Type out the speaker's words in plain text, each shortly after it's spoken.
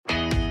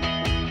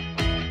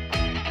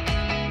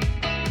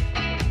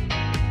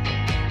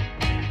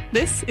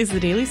This is the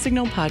Daily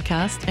Signal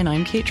podcast, and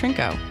I'm Kate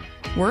Trinko.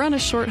 We're on a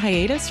short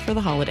hiatus for the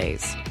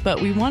holidays,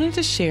 but we wanted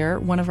to share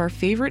one of our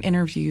favorite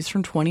interviews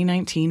from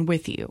 2019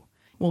 with you.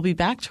 We'll be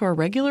back to our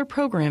regular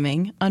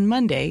programming on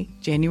Monday,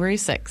 January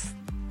 6th.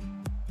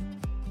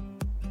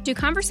 Do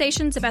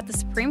conversations about the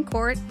Supreme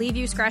Court leave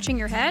you scratching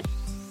your head?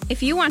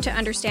 If you want to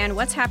understand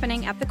what's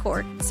happening at the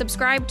court,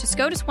 subscribe to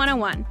SCOTUS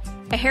 101,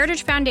 a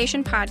Heritage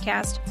Foundation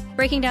podcast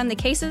breaking down the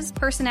cases,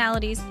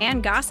 personalities,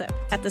 and gossip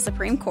at the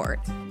Supreme Court.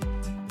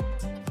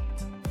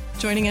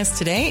 Joining us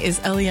today is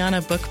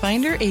Eliana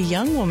Bookbinder, a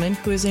young woman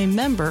who is a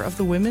member of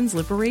the Women's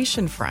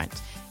Liberation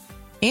Front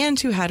and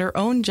who had her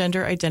own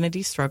gender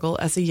identity struggle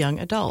as a young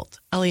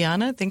adult.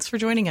 Eliana, thanks for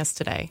joining us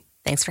today.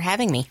 Thanks for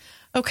having me.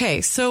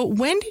 Okay, so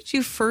when did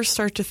you first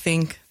start to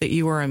think that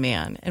you were a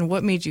man, and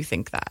what made you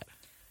think that?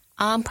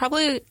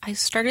 Probably I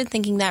started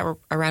thinking that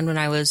around when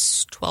I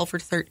was 12 or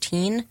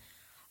 13.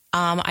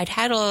 I'd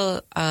had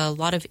a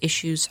lot of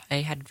issues.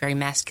 I had very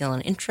masculine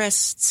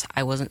interests.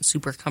 I wasn't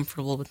super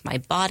comfortable with my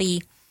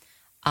body.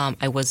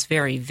 I was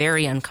very,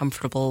 very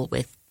uncomfortable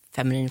with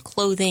feminine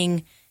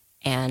clothing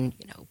and,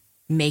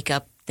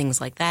 makeup,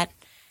 things like that.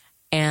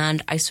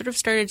 And I sort of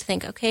started to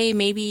think, okay,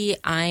 maybe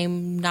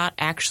I'm not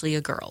actually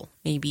a girl.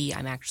 Maybe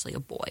I'm actually a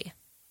boy.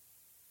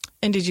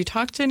 And did you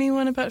talk to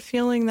anyone about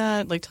feeling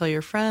that, like tell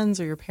your friends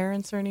or your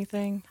parents or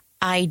anything?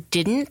 I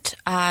didn't.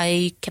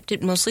 I kept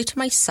it mostly to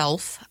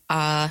myself,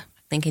 I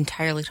think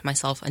entirely to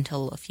myself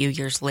until a few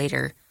years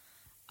later.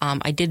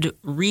 I did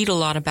read a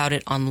lot about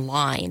it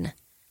online,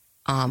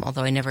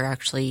 although I never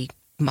actually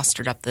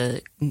mustered up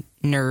the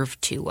nerve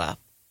to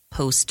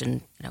post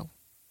and,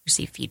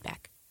 receive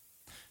feedback.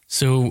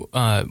 So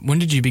when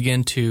did you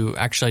begin to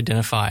actually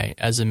identify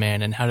as a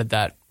man, and how did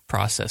that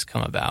process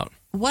come about?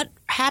 What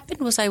happened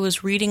was I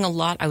was reading a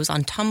lot. I was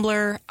on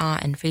Tumblr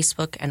and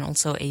Facebook and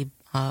also a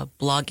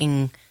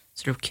blogging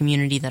sort of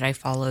community that I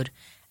followed.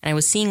 And I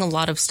was seeing a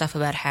lot of stuff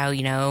about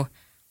how,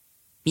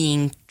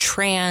 being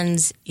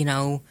trans,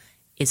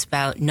 is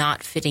about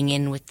not fitting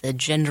in with the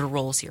gender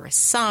roles you're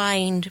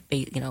assigned,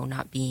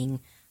 not being a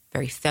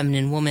very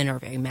feminine woman or a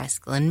very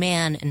masculine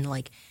man. And,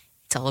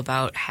 it's all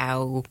about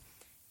how,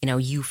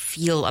 you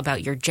feel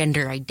about your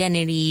gender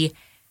identity.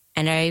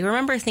 And I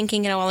remember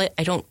thinking,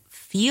 I don't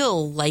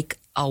feel like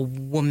a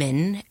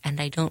woman,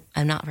 and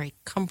I'm not very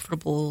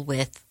comfortable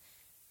with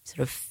sort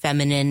of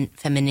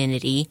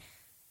femininity.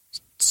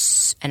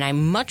 And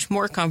I'm much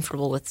more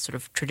comfortable with sort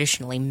of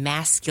traditionally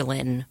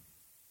masculine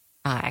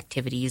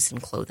activities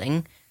and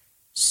clothing.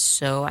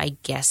 So I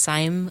guess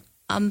I'm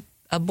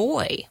a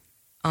boy.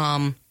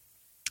 And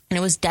it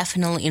was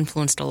definitely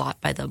influenced a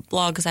lot by the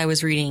blogs I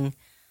was reading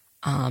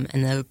and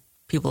the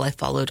people I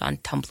followed on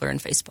Tumblr and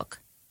Facebook.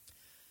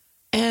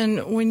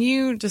 And when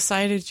you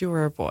decided you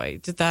were a boy,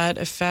 did that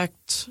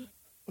affect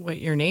what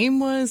your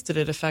name was? Did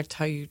it affect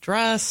how you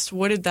dressed?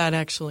 What did that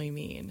actually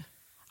mean?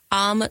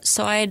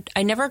 So I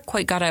never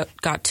quite got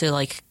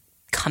to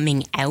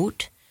coming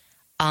out.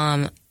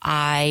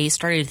 I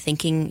started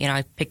thinking,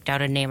 I picked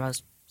out a name. I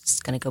was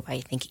just going to go by,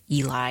 I think,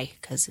 Eli,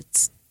 because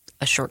it's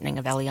a shortening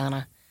of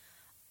Eliana.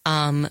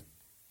 But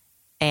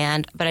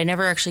I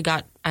never actually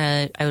got,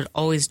 I was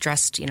always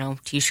dressed,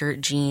 T-shirt,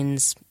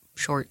 jeans,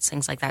 shorts,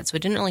 things like that. So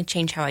it didn't really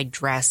change how I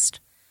dressed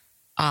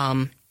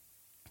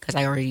because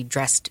I already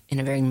dressed in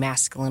a very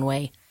masculine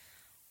way.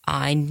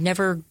 I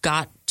never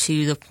got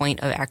to the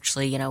point of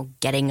actually,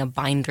 getting a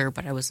binder,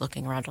 but I was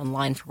looking around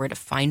online for where to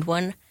find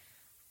one.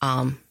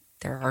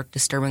 There are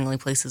disturbingly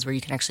places where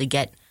you can actually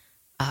get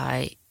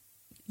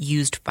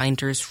used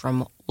binders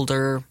from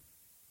older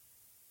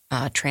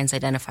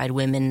trans-identified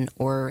women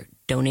or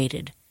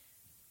donated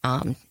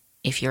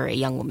if you're a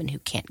young woman who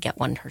can't get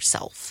one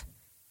herself,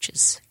 which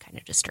is kind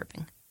of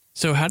disturbing.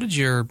 So how did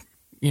your,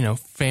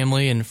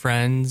 family and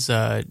friends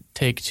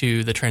take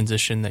to the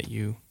transition that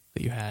you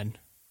had?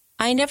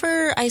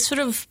 I sort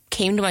of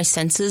came to my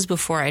senses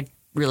before I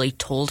really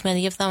told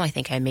many of them. I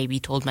think I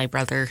maybe told my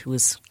brother, who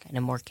was kind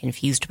of more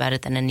confused about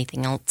it than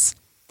anything else.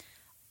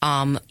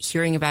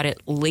 Hearing about it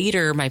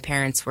later, my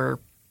parents were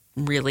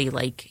really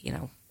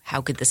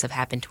how could this have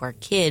happened to our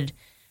kid?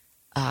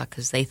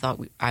 Because they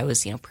thought I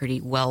was, pretty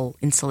well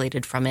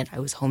insulated from it. I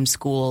was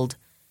homeschooled.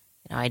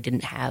 I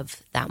didn't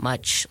have that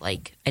much,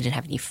 I didn't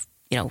have any,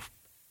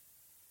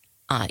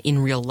 in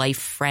real life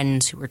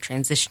friends who were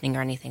transitioning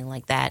or anything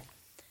like that.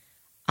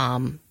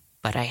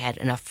 But I had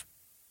enough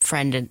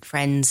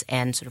friends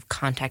and sort of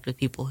contact with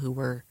people who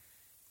were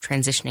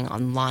transitioning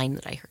online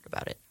that I heard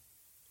about it.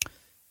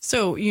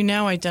 So you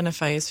now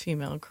identify as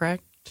female,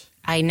 correct?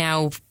 I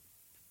now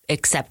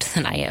accept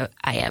that I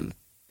am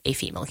a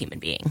female human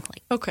being.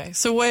 Okay.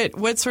 So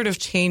what sort of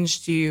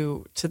changed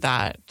you to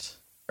that?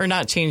 Or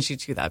not changed you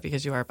to that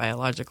because you are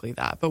biologically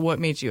that, but what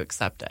made you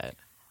accept it?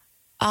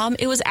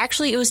 It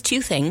was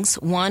two things.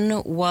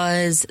 One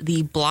was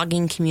the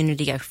blogging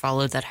community I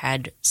followed that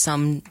had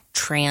some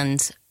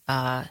trans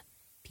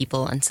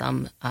people and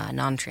some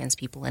non-trans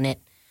people in it.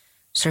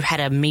 Sort of had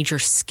a major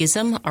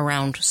schism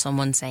around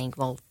someone saying,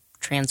 well,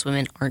 trans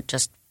women aren't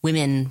just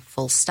women,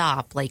 full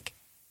stop.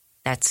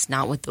 That's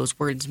not what those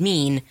words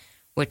mean.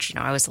 which,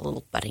 I was a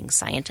little budding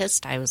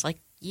scientist. I was like,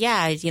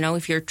 yeah,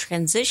 if you're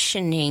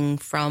transitioning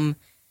from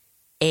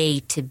A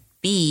to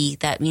B,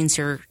 that means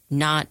you're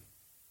not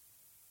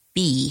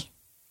B.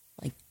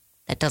 Like,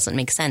 that doesn't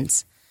make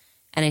sense.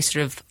 And I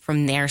sort of,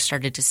 from there,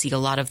 started to see a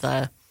lot of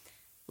the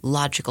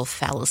logical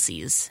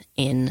fallacies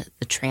in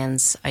the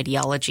trans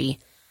ideology.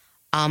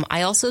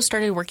 I also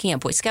started working at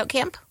Boy Scout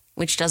camp,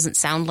 which doesn't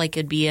sound like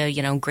it'd be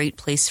a, great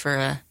place for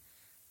a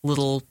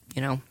little,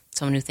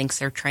 someone who thinks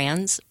they're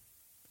trans,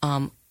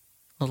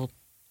 little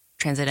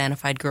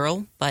trans-identified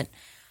girl. But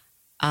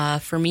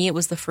for me, it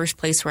was the first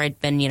place where I'd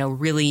been,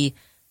 really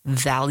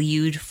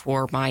valued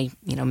for my,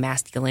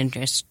 masculine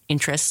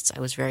interests. I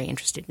was very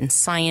interested in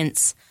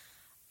science.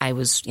 I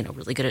was,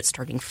 really good at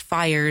starting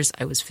fires.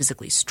 I was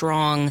physically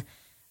strong.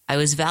 I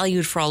was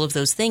valued for all of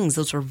those things.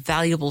 Those were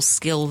valuable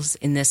skills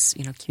in this,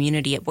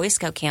 community at Boy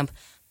Scout camp.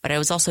 But I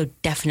was also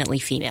definitely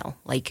female.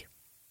 Like,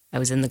 I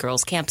was in the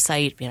girls'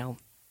 campsite.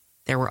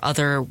 There were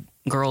other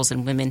girls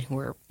and women who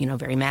were,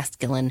 very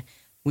masculine.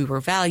 We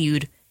were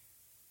valued,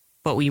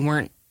 but we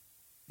weren't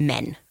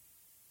men.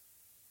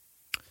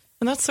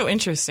 And that's so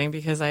interesting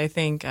because I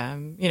think,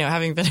 having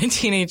been a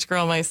teenage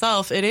girl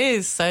myself, it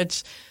is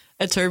such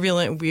a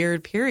turbulent,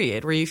 weird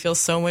period where you feel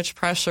so much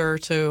pressure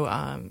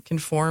to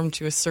conform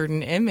to a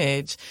certain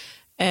image.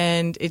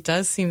 And it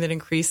does seem that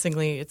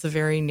increasingly it's a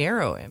very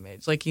narrow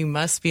image. Like, you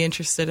must be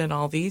interested in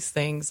all these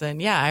things.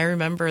 And yeah, I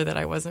remember that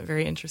I wasn't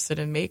very interested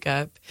in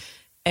makeup.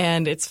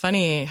 And it's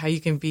funny how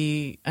you can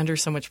be under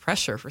so much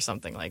pressure for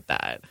something like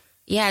that.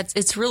 Yeah,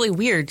 it's really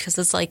weird because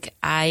it's like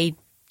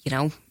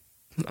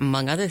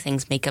among other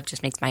things, makeup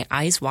just makes my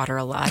eyes water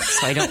a lot,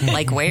 so I don't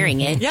like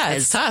wearing it. Yeah,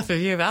 it's tough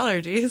if you have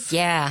allergies.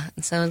 Yeah,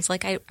 so it's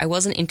like I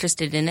wasn't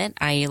interested in it.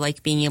 I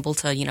like being able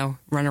to,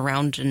 run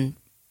around and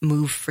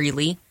move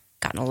freely.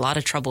 Got in a lot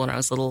of trouble when I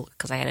was little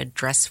because I had a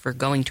dress for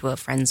going to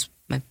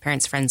my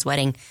parents' friend's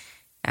wedding.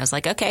 I was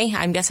like, okay,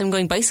 I guess I'm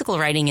going bicycle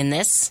riding in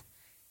this,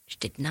 which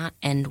did not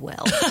end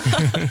well.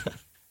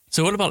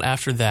 So what about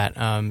after that?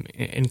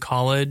 In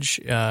college,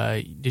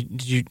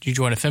 did you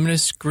join a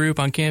feminist group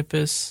on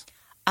campus?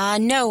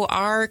 No,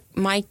 I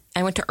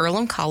went to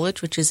Earlham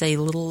College, which is a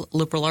little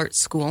liberal arts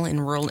school in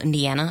rural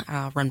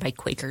Indiana, run by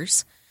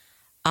Quakers.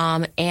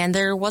 And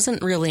there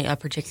wasn't really a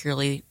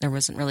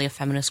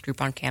feminist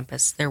group on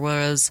campus. There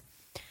was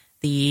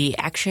the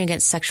Action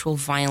Against Sexual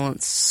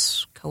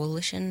Violence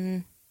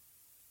Coalition,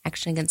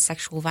 Action Against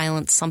Sexual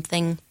Violence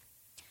something.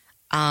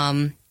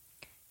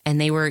 And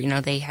they were,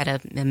 they had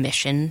a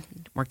mission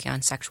working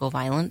on sexual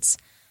violence.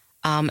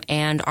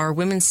 And our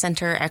Women's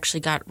Center actually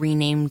got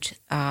renamed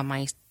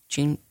my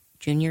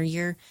junior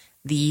year,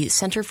 the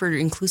Center for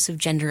Inclusive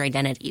Gender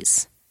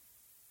Identities.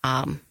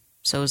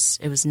 So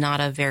it was not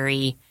a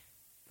very,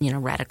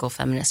 radical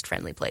feminist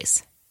friendly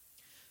place.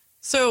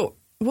 So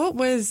what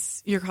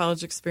was your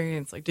college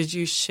experience like? Did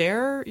you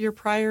share your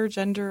prior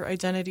gender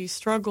identity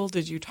struggle?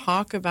 Did you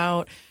talk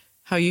about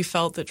how you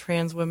felt that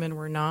trans women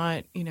were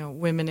not,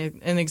 women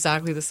in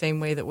exactly the same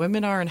way that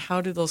women are? And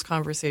how did those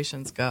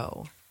conversations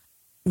go?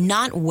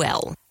 Not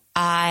well.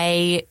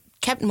 I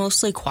kept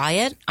mostly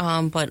quiet,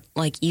 but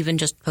like even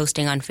just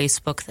posting on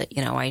Facebook that,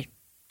 I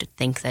did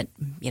think that,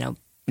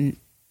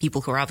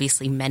 people who are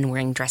obviously men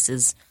wearing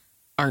dresses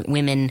aren't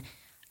women.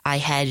 I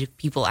had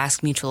people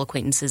ask mutual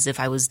acquaintances if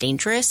I was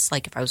dangerous,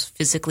 like if I was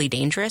physically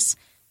dangerous,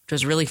 which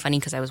was really funny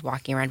because I was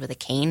walking around with a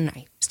cane.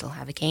 I still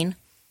have a cane.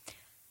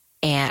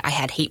 And I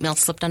had hate mail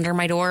slipped under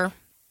my door.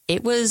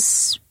 It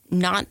was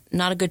not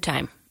a good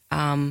time.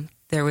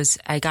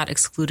 I got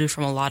excluded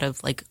from a lot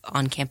of like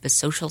on-campus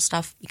social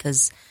stuff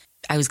because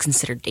I was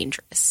considered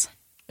dangerous.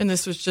 And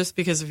this was just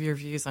because of your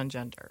views on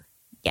gender?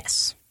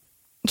 Yes.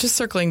 Just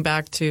circling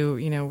back to,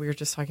 we were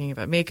just talking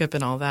about makeup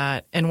and all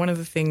that. And one of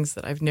the things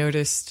that I've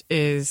noticed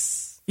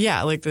is,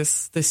 like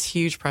this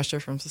huge pressure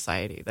from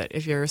society that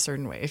if you're a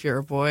certain way, if you're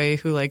a boy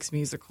who likes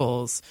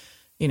musicals,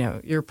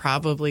 you're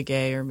probably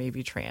gay or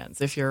maybe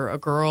trans. If you're a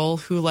girl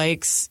who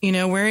likes,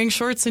 wearing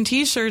shorts and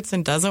T-shirts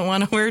and doesn't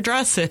want to wear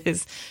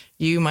dresses,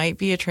 you might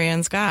be a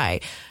trans guy.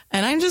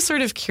 And I'm just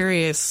sort of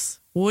curious,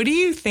 what do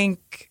you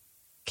think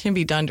can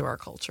be done to our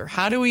culture?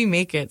 How do we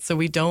make it so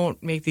we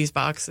don't make these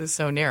boxes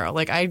so narrow?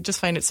 Like, I just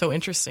find it so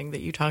interesting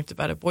that you talked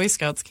about at Boy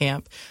Scouts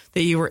camp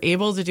that you were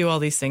able to do all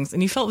these things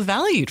and you felt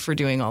valued for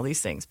doing all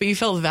these things, but you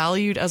felt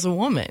valued as a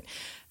woman.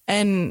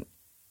 And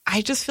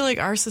I just feel like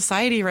our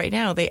society right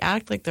now, they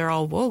act like they're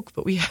all woke,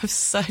 but we have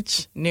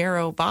such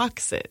narrow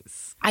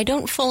boxes. I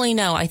don't fully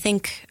know. I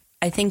think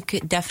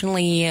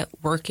definitely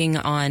working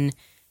on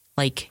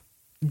like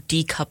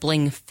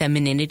decoupling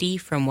femininity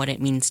from what it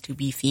means to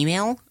be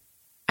female.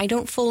 I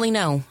don't fully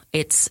know.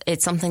 It's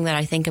something that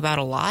I think about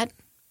a lot,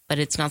 but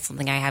it's not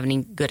something I have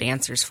any good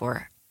answers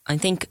for. I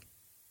think,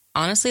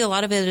 honestly, a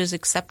lot of it is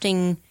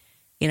accepting,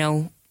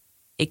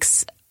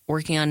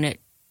 working on it,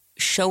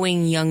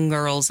 showing young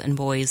girls and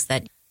boys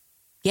that,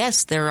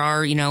 yes, there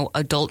are,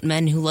 adult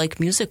men who like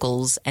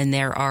musicals and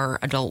there are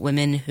adult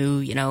women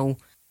who,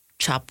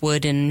 chop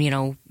wood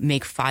and,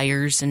 make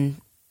fires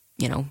and,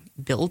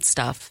 build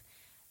stuff,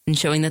 and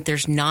showing that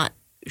there's not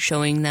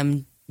showing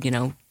them,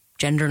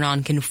 gender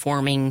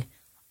nonconforming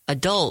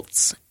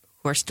adults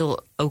who are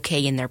still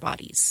okay in their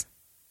bodies.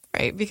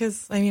 Right,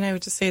 because, I mean, I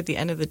would just say at the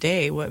end of the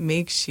day, what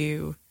makes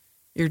you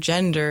your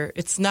gender,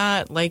 it's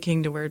not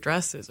liking to wear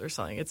dresses or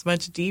something. It's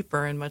much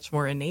deeper and much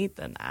more innate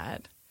than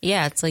that.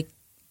 Yeah, it's like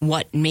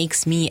what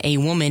makes me a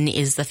woman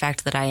is the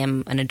fact that I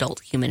am an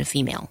adult human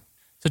female.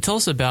 So tell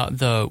us about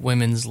the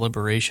Women's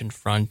Liberation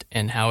Front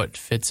and how it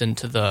fits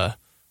into the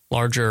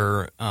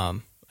larger,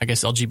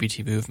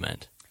 LGBT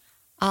movement.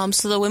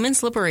 So the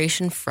Women's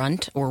Liberation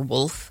Front, or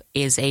WOLF,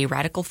 is a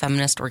radical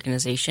feminist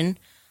organization.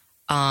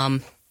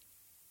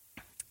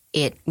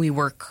 We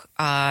work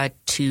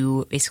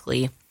to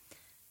basically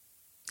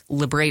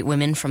liberate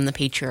women from the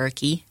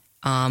patriarchy,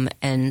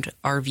 and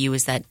our view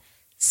is that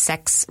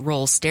sex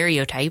role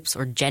stereotypes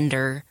or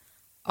gender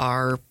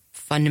are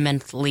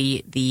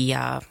fundamentally the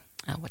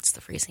what's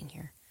the phrasing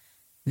here?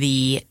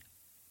 The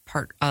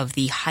part of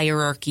the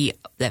hierarchy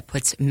that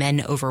puts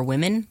men over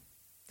women,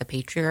 the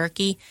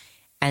patriarchy,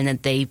 and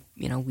that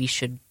we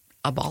should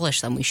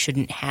abolish them. We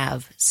shouldn't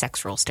have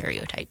sex role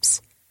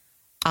stereotypes.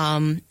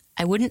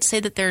 I wouldn't say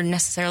that they're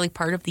necessarily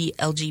part of the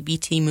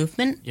LGBT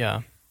movement.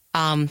 Yeah.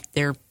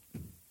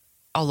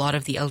 A lot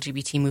of the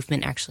LGBT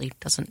movement actually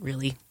doesn't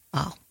really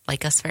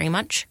like us very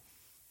much.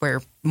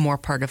 We're more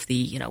part of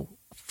the,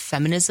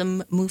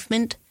 feminism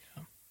movement.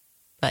 Yeah.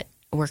 But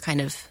we're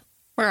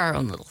our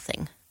own little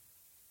thing.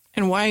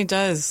 And why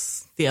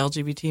does the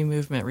LGBT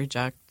movement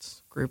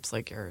reject groups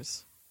like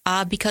yours?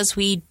 Because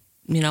we,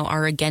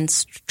 are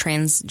against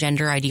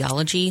transgender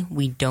ideology.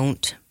 We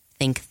don't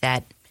think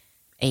that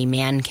a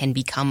man can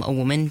become a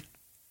woman,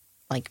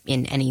 like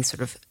in any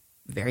sort of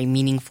very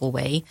meaningful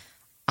way.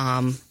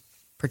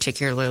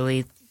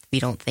 Particularly, we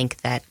don't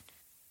think that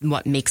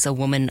what makes a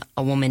woman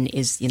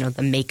is,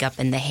 the makeup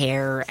and the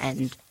hair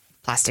and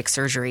plastic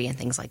surgery and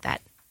things like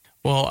that.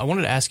 Well, I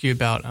wanted to ask you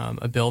about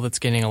a bill that's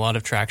getting a lot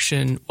of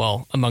traction.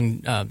 Well,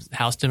 among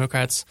House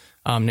Democrats,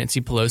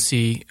 Nancy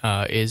Pelosi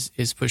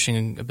is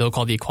pushing a bill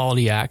called the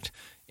Equality Act,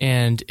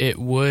 and it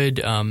would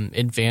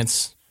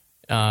advance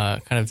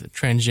kind of the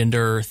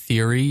transgender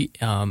theory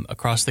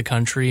across the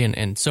country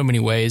in so many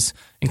ways,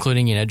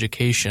 including in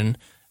education.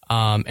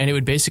 And it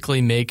would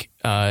basically make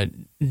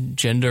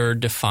gender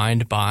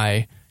defined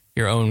by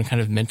your own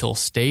kind of mental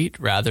state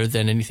rather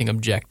than anything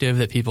objective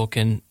that people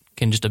can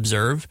just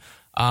observe.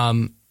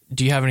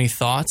 Do you have any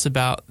thoughts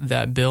about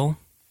that bill?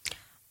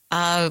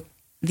 The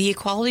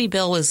equality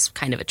bill is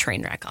kind of a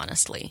train wreck,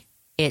 honestly.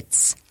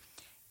 It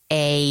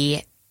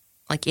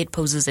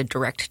poses a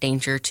direct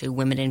danger to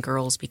women and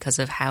girls because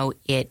of how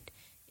it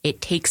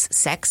takes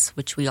sex,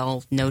 which we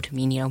all know to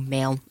mean,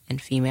 male and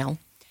female,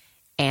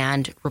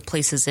 and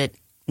replaces it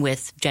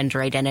with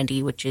gender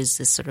identity, which is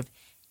this sort of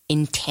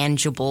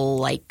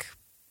intangible,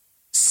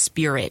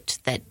 spirit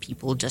that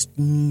people just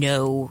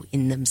know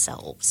in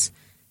themselves.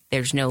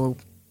 There's no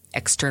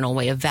external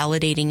way of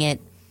validating it.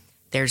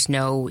 There's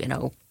no,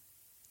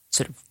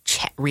 sort of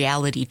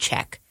reality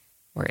check.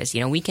 Whereas,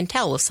 we can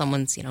tell if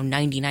someone's,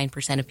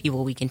 99% of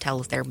people, we can tell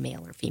if they're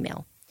male or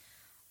female.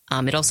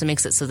 It also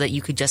makes it so that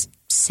you could just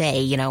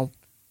say,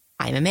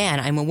 I'm a man,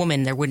 I'm a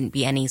woman. There wouldn't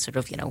be any sort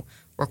of,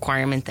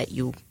 requirement that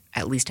you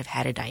at least have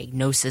had a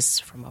diagnosis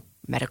from a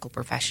medical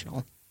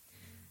professional.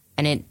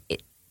 And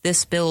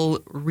this bill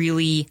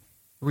really,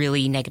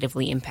 really would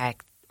negatively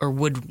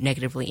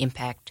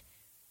impact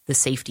the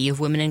safety of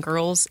women and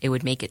girls. It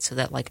would make it so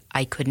that,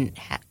 I couldn't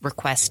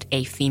request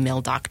a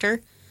female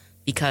doctor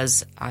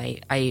because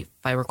if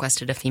I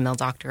requested a female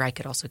doctor, I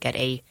could also get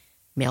a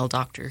male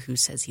doctor who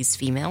says he's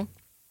female.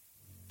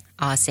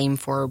 Same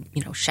for,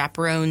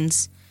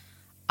 chaperones,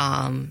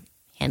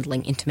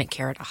 handling intimate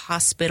care at a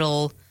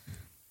hospital,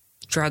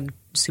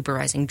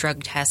 supervising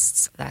drug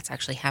tests. That's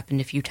actually happened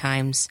a few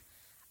times.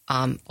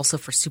 Also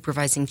for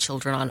supervising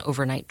children on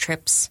overnight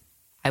trips.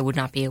 I would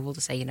not be able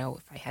to say,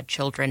 if I had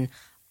children,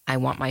 I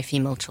want my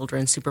female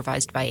children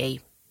supervised by a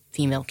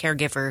female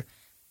caregiver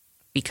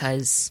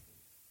because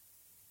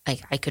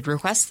I could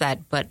request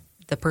that, but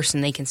the person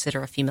they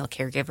consider a female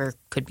caregiver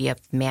could be a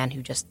man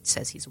who just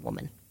says he's a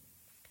woman.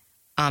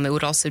 It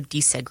would also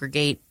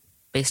desegregate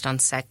based on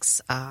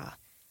sex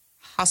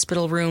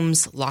hospital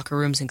rooms, locker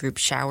rooms, and group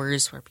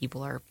showers where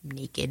people are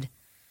naked,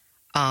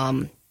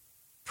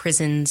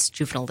 prisons,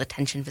 juvenile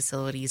detention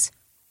facilities,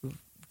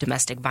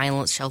 domestic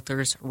violence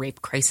shelters,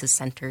 rape crisis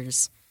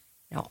centers.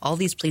 All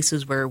these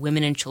places where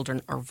women and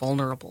children are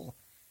vulnerable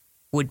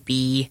would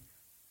be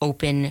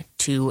open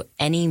to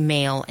any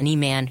male, any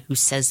man who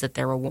says that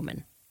they're a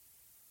woman.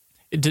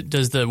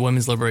 Does the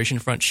Women's Liberation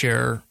Front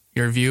share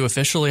your view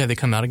officially? Have they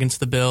come out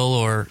against the bill,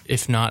 or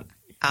if not,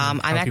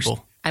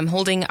 I'm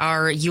holding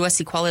our U.S.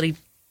 Equality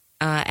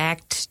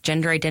Act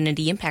Gender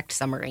Identity Impact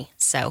Summary.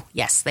 So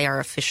yes, they are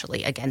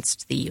officially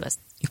against the U.S.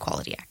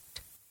 Equality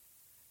Act.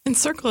 And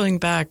circling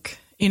back,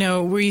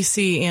 we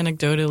see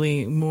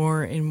anecdotally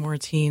more and more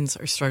teens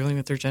are struggling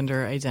with their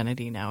gender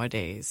identity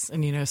nowadays.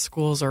 And,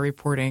 schools are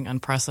reporting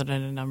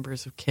unprecedented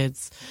numbers of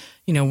kids,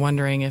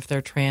 wondering if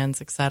they're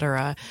trans, et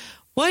cetera.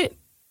 What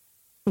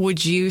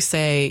Would you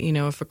say,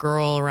 if a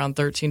girl around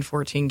 13,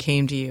 14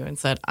 came to you and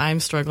said, I'm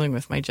struggling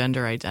with my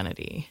gender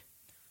identity?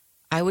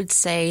 I would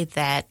say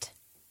that,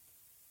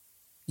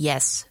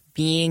 yes,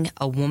 being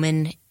a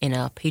woman in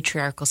a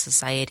patriarchal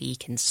society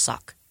can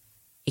suck.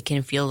 It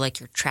can feel like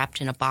you're trapped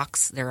in a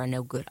box. There are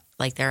no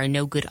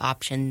good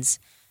options,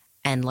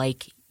 and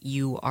like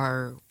you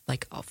are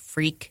like a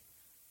freak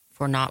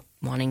for not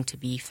wanting to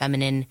be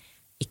feminine.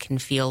 It can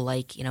feel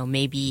like,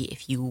 maybe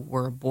if you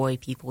were a boy,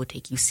 people would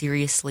take you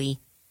seriously.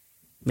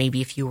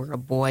 Maybe if you were a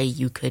boy,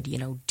 you could,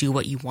 do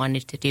what you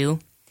wanted to do.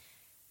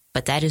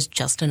 But that is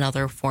just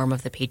another form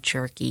of the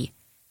patriarchy.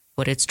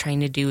 What it's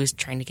trying to do is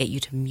trying to get you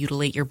to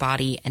mutilate your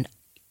body and,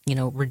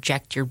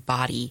 reject your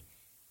body,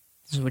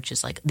 which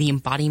is like the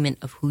embodiment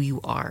of who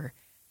you are,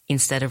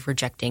 instead of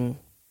rejecting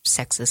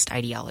sexist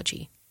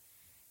ideology.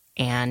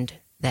 And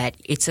that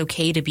it's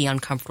okay to be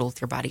uncomfortable with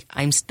your body.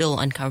 I'm still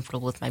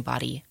uncomfortable with my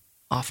body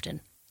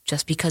often.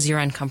 Just because you're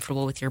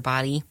uncomfortable with your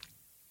body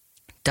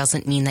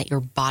doesn't mean that your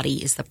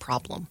body is the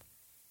problem.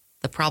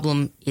 The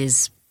problem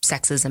is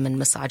sexism and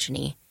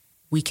misogyny.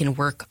 We can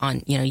work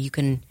on, you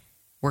can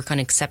work on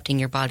accepting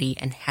your body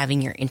and having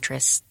your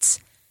interests.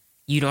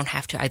 You don't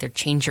have to either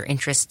change your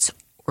interests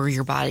or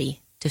your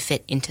body to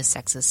fit into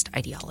sexist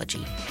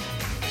ideology.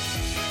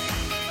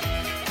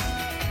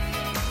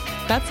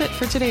 That's it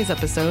for today's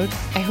episode.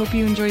 I hope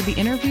you enjoyed the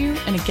interview.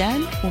 And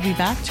again, we'll be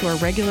back to our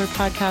regular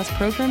podcast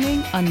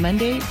programming on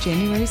Monday,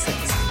 January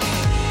 6th.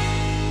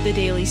 The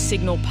Daily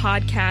Signal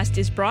podcast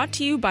is brought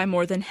to you by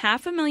more than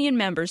 500,000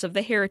 members of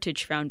the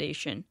Heritage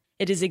Foundation.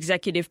 It is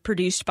executive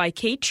produced by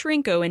Kate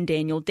Trinko and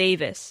Daniel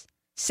Davis.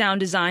 Sound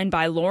design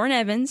by Lauren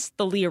Evans,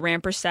 Thalia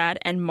Rampersad,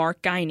 and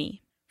Mark Guiney.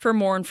 For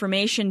more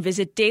information,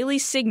 visit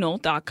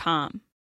dailysignal.com.